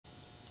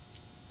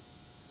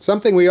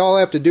Something we all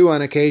have to do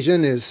on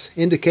occasion is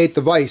indicate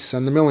the vise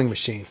on the milling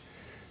machine.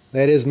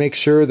 That is, make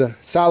sure the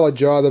solid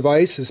jaw of the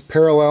vise is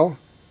parallel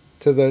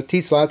to the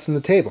T-slots in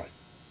the table.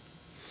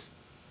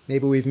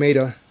 Maybe we've made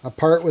a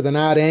part with an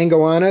odd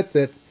angle on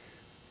it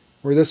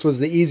where this was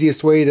the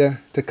easiest way to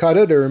cut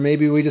it, or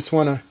maybe we just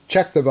want to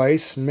check the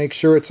vise and make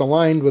sure it's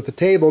aligned with the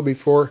table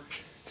before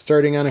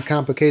starting on a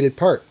complicated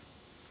part.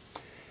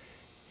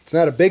 It's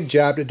not a big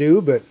job to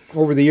do, but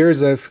over the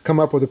years I've come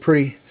up with a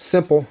pretty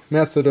simple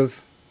method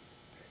of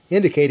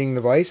indicating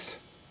the vise.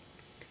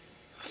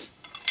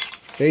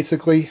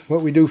 Basically,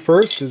 what we do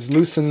first is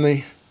loosen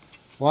the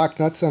lock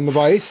nuts on the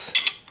vise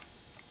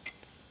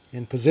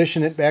and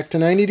position it back to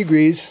 90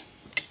 degrees.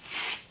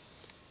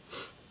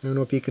 I don't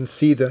know if you can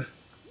see the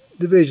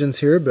divisions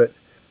here, but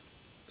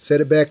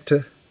set it back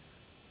to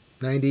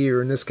 90,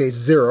 or in this case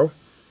 0,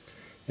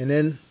 and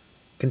then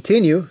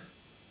continue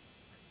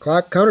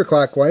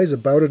counterclockwise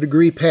about a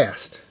degree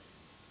past.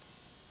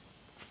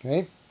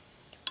 Okay?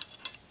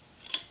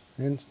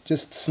 And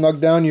just snug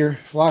down your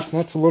lock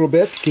nuts a little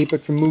bit to keep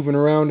it from moving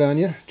around on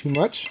you too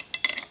much.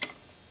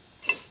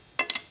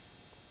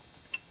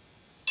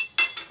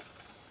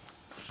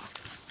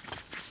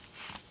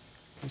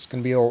 It's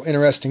going to be a little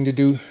interesting to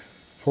do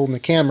holding the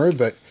camera,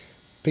 but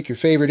pick your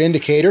favorite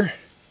indicator.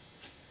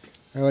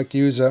 I like to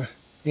use a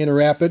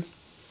Interrapid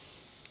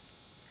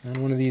on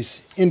one of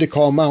these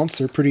Indicall mounts.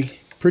 They're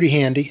pretty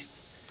handy.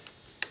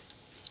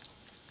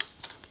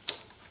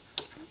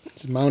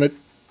 Just mount it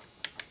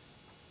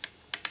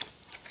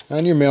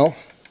on your mill.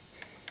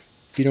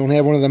 If you don't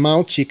have one of the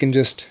mounts, you can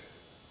just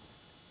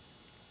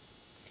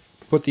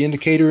put the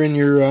indicator in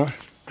your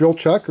drill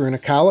chuck or in a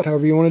collet,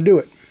 however you want to do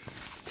it.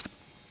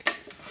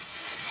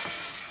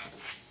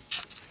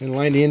 And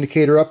line the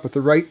indicator up with the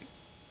right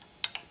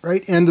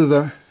end of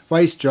the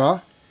vise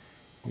jaw,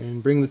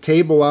 and bring the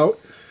table out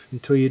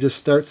until you just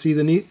start to see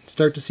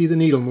the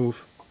needle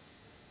move.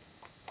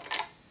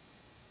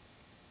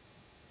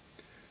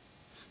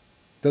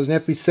 Doesn't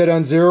have to be set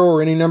on 0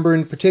 or any number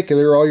in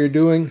particular. All you're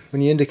doing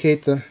when you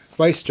indicate the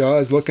vise jaw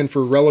is looking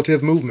for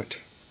relative movement.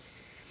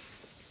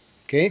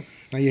 Okay,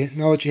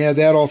 now that you have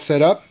that all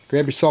set up,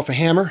 grab yourself a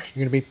hammer.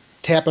 You're going to be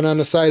tapping on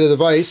the side of the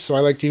vise, so I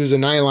like to use a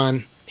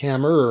nylon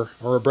hammer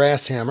or a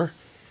brass hammer.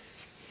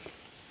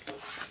 In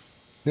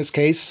this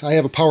case, I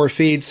have a power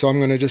feed, so I'm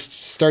going to just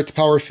start the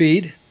power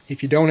feed.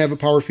 If you don't have a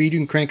power feed, you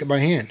can crank it by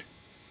hand.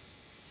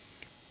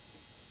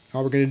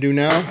 All we're going to do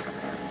now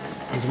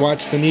is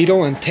watch the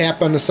needle and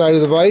tap on the side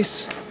of the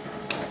vise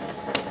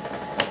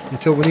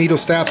until the needle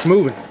stops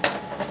moving.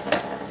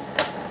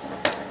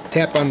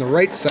 Tap on the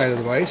right side of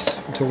the vise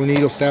until the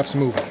needle stops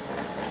moving.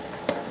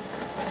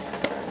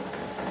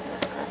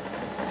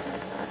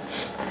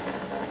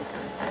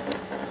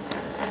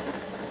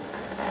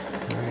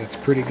 That's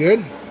pretty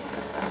good.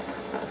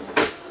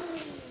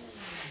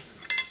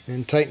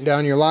 Then tighten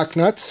down your lock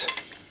nuts.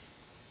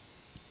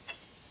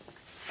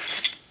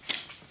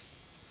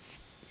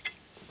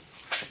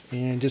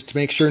 And just to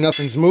make sure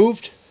nothing's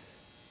moved,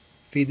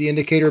 feed the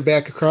indicator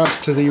back across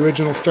to the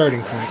original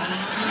starting point.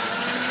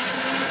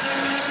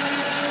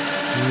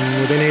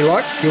 And with any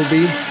luck, you'll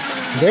be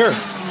there,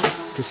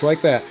 just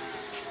like that.